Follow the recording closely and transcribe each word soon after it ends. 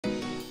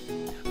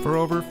For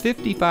over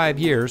 55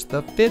 years,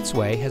 the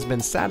Fitzway has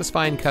been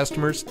satisfying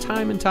customers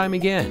time and time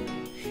again.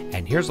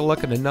 And here's a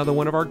look at another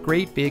one of our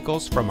great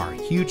vehicles from our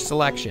huge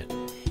selection.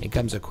 It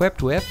comes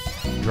equipped with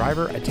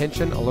driver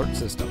attention alert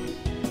system,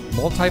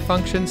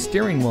 multifunction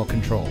steering wheel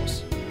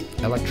controls,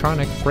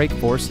 electronic brake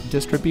force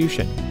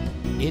distribution,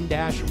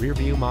 in-dash rear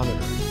view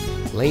monitor,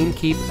 lane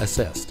keep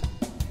assist,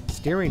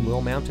 steering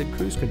wheel mounted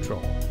cruise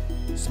control,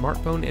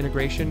 smartphone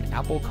integration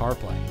Apple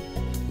CarPlay,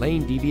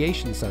 lane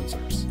deviation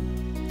sensors,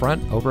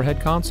 front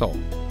overhead console,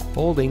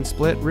 folding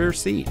split rear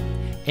seat,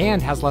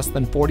 and has less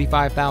than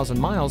 45,000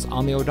 miles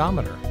on the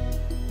odometer.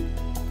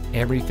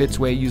 Every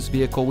Fitzway used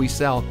vehicle we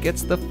sell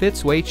gets the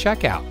Fitzway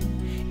checkout.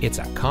 It's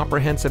a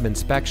comprehensive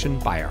inspection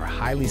by our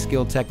highly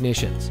skilled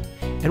technicians,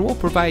 and we'll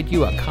provide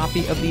you a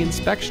copy of the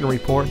inspection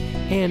report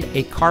and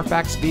a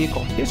Carfax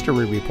vehicle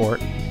history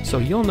report so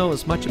you'll know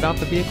as much about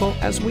the vehicle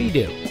as we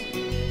do.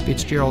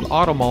 Fitzgerald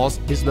Auto Malls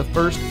is the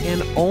first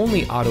and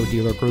only auto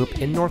dealer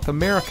group in North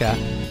America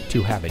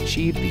to have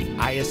achieved the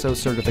ISO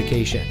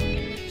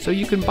certification, so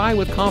you can buy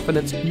with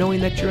confidence knowing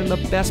that you're in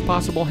the best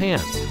possible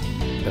hands.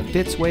 The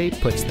Fitzway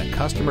puts the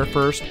customer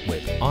first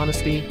with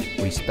honesty,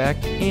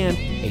 respect, and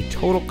a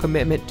total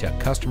commitment to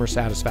customer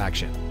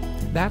satisfaction.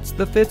 That's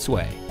the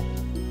Fitzway.